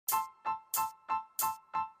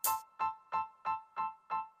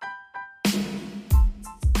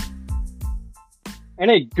and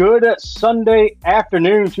a good Sunday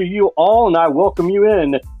afternoon to you all, and I welcome you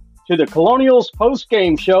in to the Colonials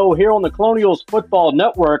post-game show here on the Colonials Football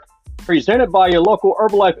Network, presented by your local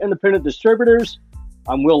Herbalife Independent Distributors.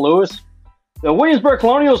 I'm Will Lewis. The Williamsburg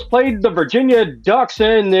Colonials played the Virginia Ducks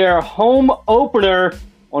in their home opener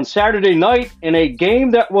on Saturday night in a game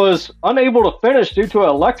that was unable to finish due to an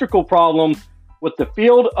electrical problem with the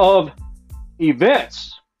field of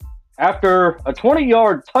events. After a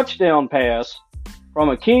 20-yard touchdown pass from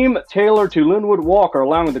Akeem Taylor to Linwood Walker,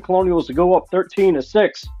 allowing the Colonials to go up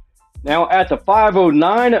 13-6. Now at the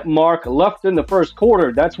 5:09 mark left in the first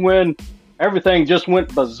quarter, that's when everything just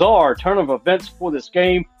went bizarre. Turn of events for this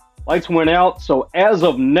game. Lights went out. So as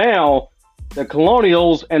of now, the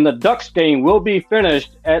Colonials and the Ducks game will be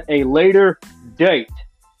finished at a later date.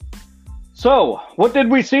 So what did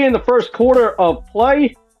we see in the first quarter of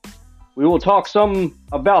play? We will talk some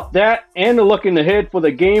about that and looking ahead for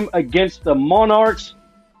the game against the Monarchs.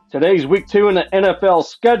 Today's week 2 in the NFL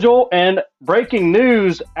schedule, and breaking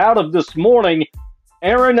news out of this morning,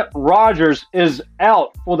 Aaron Rodgers is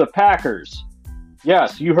out for the Packers.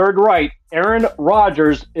 Yes, you heard right. Aaron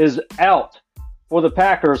Rodgers is out for the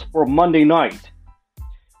Packers for Monday night.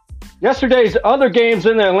 Yesterday's other games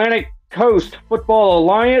in the Atlantic Coast Football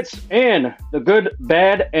Alliance and the good,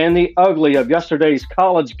 bad, and the ugly of yesterday's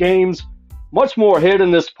college games. Much more ahead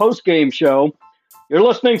in this post-game show. You're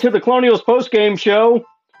listening to the Colonials post-game show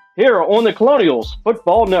here on the Colonials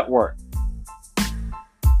Football Network.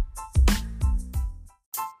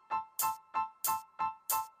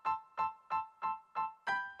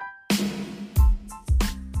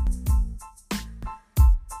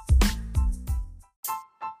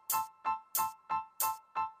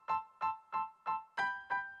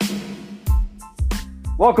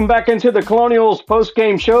 Welcome back into the Colonials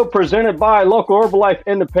post-game show presented by local Herbalife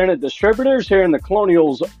Independent Distributors here in the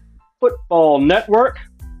Colonials Football Network.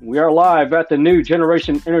 We are live at the New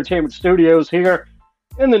Generation Entertainment Studios here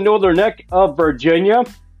in the northern neck of Virginia.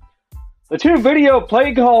 The two video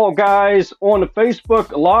play call guys on the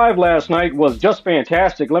Facebook Live last night was just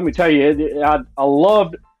fantastic. Let me tell you, I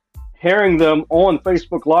loved hearing them on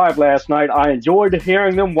Facebook Live last night. I enjoyed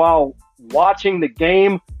hearing them while watching the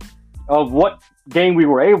game of what game we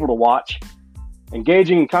were able to watch,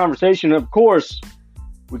 engaging in conversation. Of course,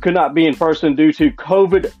 we could not be in person due to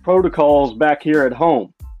COVID protocols back here at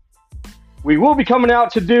home. We will be coming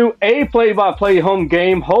out to do a play-by-play home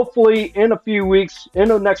game, hopefully in a few weeks, in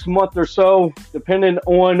the next month or so, depending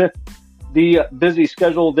on the busy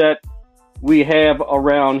schedule that we have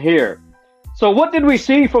around here. So what did we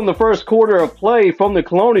see from the first quarter of play from the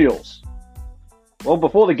Colonials? Well,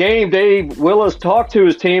 before the game, Dave Willis talked to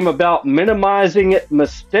his team about minimizing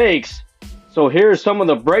mistakes. So here's some of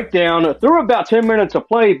the breakdown through about 10 minutes of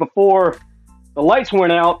play before the lights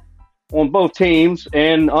went out on both teams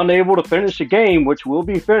and unable to finish the game, which will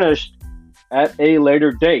be finished at a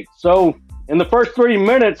later date. So in the first 3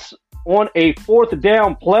 minutes on a fourth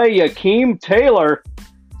down play, Akeem Taylor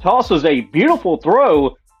tosses a beautiful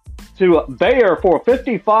throw to Bayer for a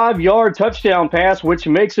 55-yard touchdown pass, which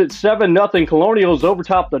makes it 7-0 Colonials over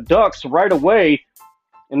top the Ducks right away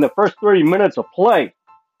in the first 3 minutes of play.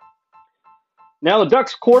 Now the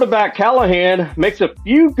Ducks quarterback Callahan makes a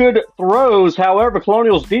few good throws. However,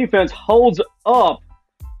 Colonials defense holds up,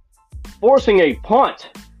 forcing a punt.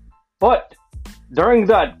 But during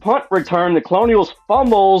that punt return, the Colonials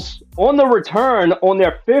fumbles on the return on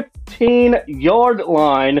their 15-yard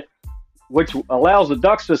line, which allows the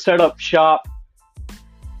Ducks to set up shop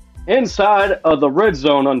inside of the red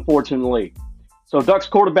zone, unfortunately. So Ducks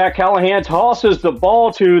quarterback Callahan tosses the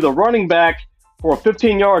ball to the running back for a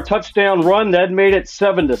 15-yard touchdown run. That made it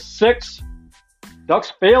 7-6.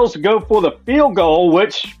 Ducks fails to go for the field goal,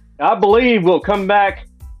 which I believe will come back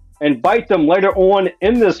and bite them later on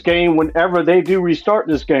in this game whenever they do restart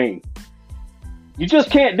this game. You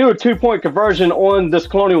just can't do a two-point conversion on this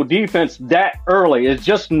Colonial defense that early. It's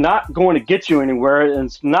just not going to get you anywhere, and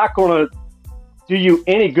it's not going to do you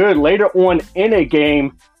any good later on in a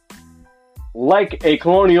game like a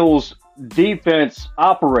Colonials defense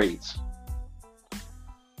operates.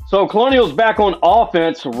 So Colonials back on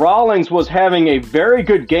offense. Rawlings was having a very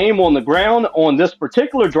good game on the ground on this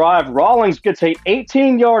particular drive. Rawlings gets a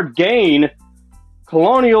 18-yard gain.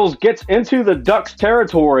 Colonials gets into the Ducks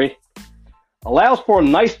territory. Allows for a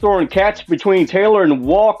nice throw and catch between Taylor and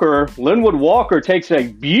Walker. Linwood Walker takes a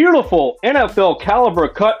beautiful NFL caliber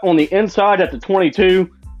cut on the inside at the 22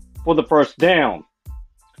 for the first down.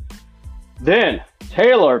 Then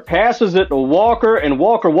Taylor passes it to Walker, and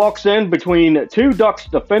Walker walks in between two Ducks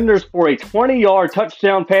defenders for a 20-yard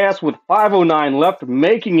touchdown pass with 5:09 left,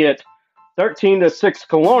 making it 13-6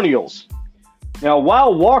 Colonials. Now,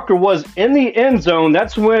 while Walker was in the end zone,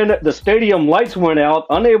 that's when the stadium lights went out,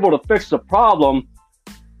 unable to fix the problem.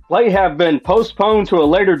 Play have been postponed to a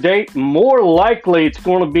later date. More likely, it's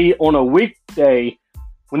going to be on a weekday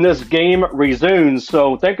when this game resumes.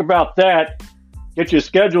 So think about that. Get your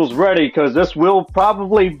schedules ready, because this will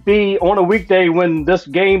probably be on a weekday when this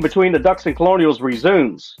game between the Ducks and Colonials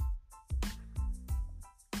resumes.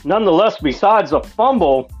 Nonetheless, besides a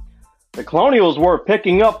fumble, the Colonials were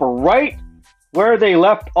picking up right where they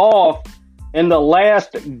left off in the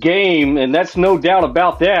last game, and that's no doubt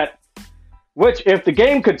about that. Which, if the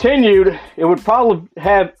game continued, it would probably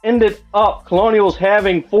have ended up Colonials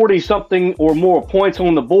having 40-something or more points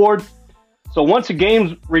on the board. So once the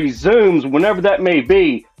game resumes, whenever that may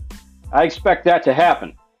be, I expect that to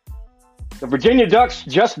happen. The Virginia Ducks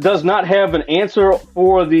just does not have an answer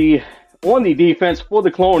on the defense for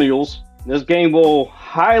the Colonials. This game will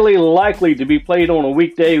highly likely to be played on a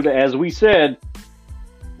weekday, as we said,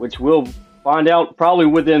 which we'll find out probably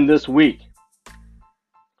within this week.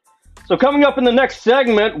 So coming up in the next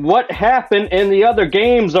segment, what happened in the other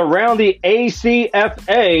games around the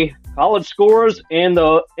ACFA, college scores, and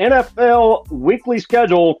the NFL weekly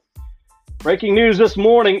schedule. Breaking news this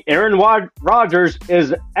morning, Aaron Rodgers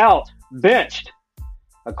is out, benched,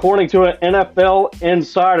 according to an NFL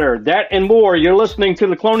insider. That and more, you're listening to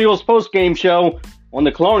the Colonials postgame show on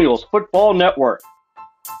the Colonials Football Network.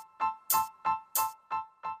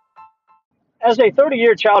 As a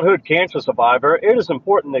 30-year childhood cancer survivor, it is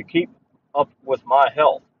important to keep up with my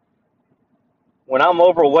health. When I'm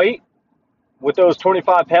overweight, with those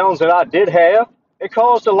 25 pounds that I did have, it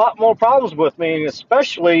caused a lot more problems with me,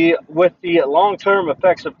 especially with the long-term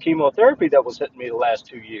effects of chemotherapy that was hitting me the last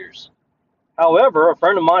 2 years. However, a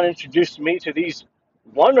friend of mine introduced me to these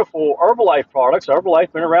wonderful Herbalife products.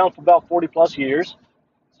 Herbalife been around for about 40 plus years.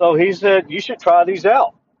 So he said, you should try these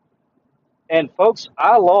out. And folks,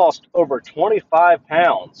 I lost over 25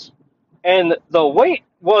 pounds. And the weight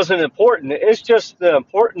wasn't important. It's just the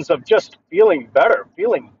importance of just feeling better,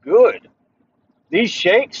 feeling good. These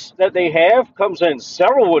shakes that they have comes in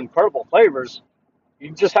several incredible flavors.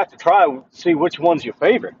 You just have to try and see which one's your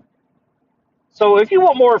favorite. So if you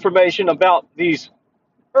want more information about these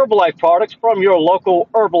Herbalife products from your local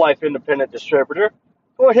Herbalife independent distributor,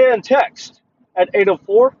 go ahead and text at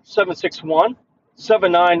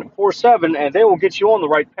 804-761-7947, and they will get you on the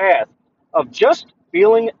right path of just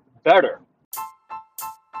feeling better.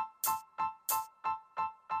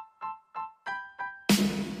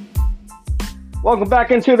 Welcome back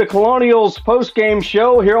into the Colonials postgame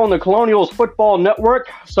show here on the Colonials Football Network.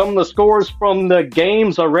 Some of the scores from the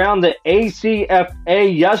games around the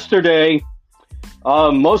ACFA yesterday.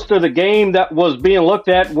 Most of the game that was being looked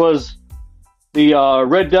at was the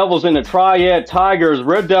Red Devils and the Triad Tigers.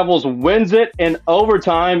 Red Devils wins it in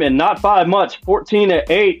overtime, and not by much,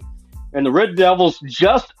 14-8. And the Red Devils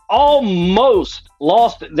just almost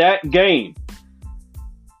lost that game,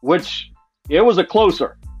 which it was a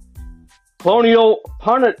closer.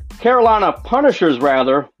 Carolina Punishers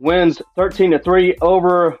wins 13-3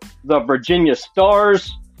 over the Virginia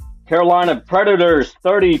Stars. Carolina Predators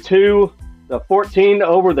 32-14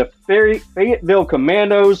 over the Fayetteville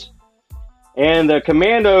Commandos. And the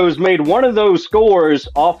Commandos made one of those scores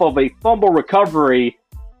off of a fumble recovery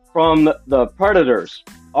from the Predators.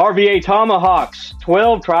 RVA Tomahawks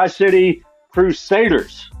 12, Tri-City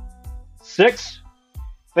Crusaders 6.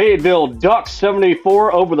 Fayetteville Ducks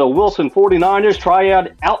 74 over the Wilson 49ers.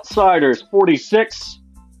 Triad Outsiders 46.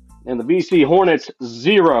 And the BC Hornets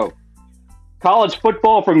 0. College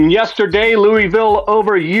football from yesterday. Louisville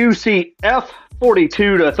over UCF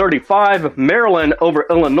 42-35. Maryland over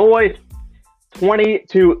Illinois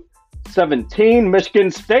 20-17.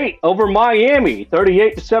 Michigan State over Miami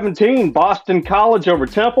 38-17. Boston College over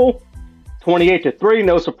Temple 28-3.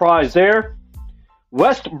 No surprise there.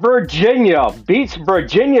 West Virginia beats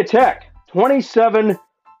Virginia Tech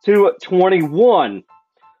 27-21.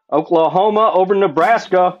 Oklahoma over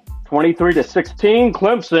Nebraska 23-16.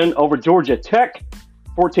 Clemson over Georgia Tech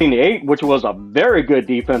 14-8, which was a very good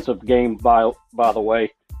defensive game by the way.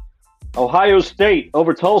 Ohio State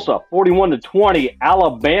over Tulsa 41-20.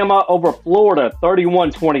 Alabama over Florida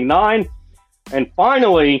 31-29. And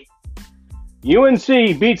finally,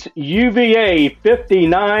 UNC beats UVA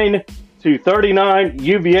 59-39.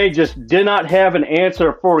 UVA just did not have an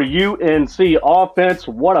answer for UNC offense.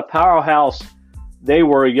 What a powerhouse they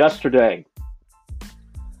were yesterday.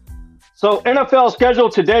 So NFL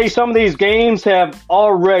schedule today, some of these games have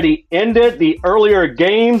already ended, the earlier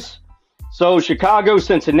games. So Chicago,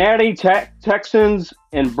 Cincinnati, Texans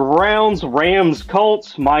and Browns, Rams,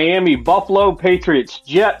 Colts, Miami, Buffalo, Patriots,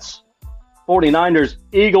 Jets, 49ers,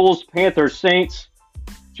 Eagles, Panthers, Saints.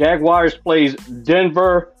 Jaguars plays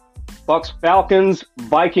Denver. Bucks, Falcons.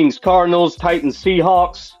 Vikings, Cardinals. Titans,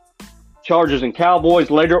 Seahawks. Chargers and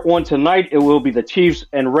Cowboys. Later on tonight, it will be the Chiefs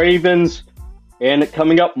and Ravens. And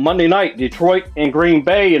coming up Monday night, Detroit and Green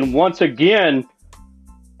Bay. And once again,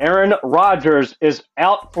 Aaron Rodgers is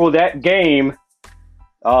out for that game.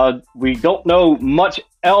 We don't know much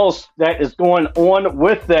else that is going on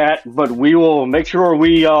with that, but we will make sure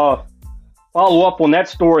we follow up on that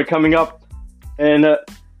story coming up in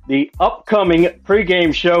the upcoming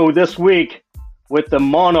pregame show this week with the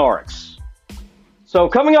Monarchs. So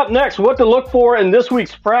coming up next, what to look for in this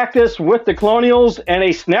week's practice with the Colonials and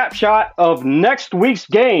a snapshot of next week's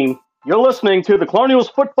game. You're listening to the Colonials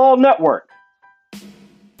Football Network.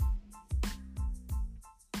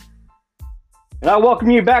 And I welcome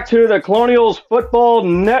you back to the Colonials Football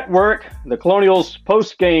Network, the Colonials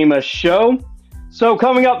postgame show. So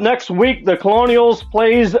coming up next week, the Colonials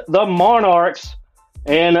plays the Monarchs,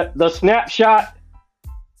 and the snapshot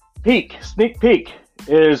sneak peek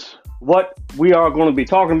is what we are going to be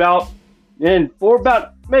talking about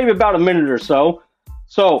for maybe about a minute or so.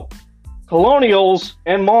 So, Colonials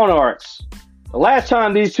and Monarchs. The last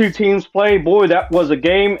time these two teams played, boy, that was a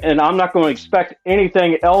game, and I'm not going to expect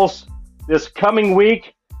anything else this coming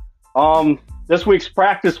week. This week's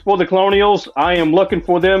practice for the Colonials, I am looking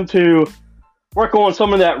for them to work on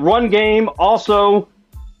some of that run game. Also,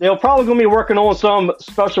 they're probably going to be working on some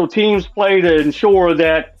special teams play to ensure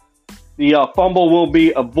that the fumble will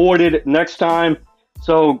be avoided next time.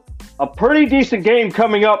 So a pretty decent game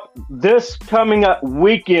coming up this coming up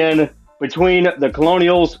weekend between the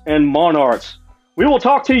Colonials and Monarchs. We will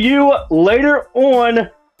talk to you later on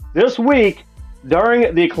this week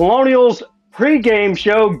during the Colonials pregame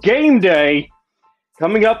show Game Day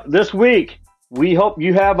coming up this week. We hope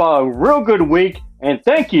you have a real good week, and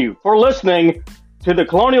thank you for listening to the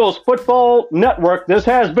Colonials Football Network. This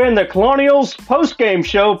has been the Colonials postgame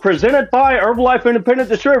show presented by Herbalife Independent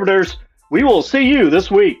Distributors. We will see you this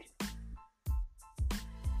week.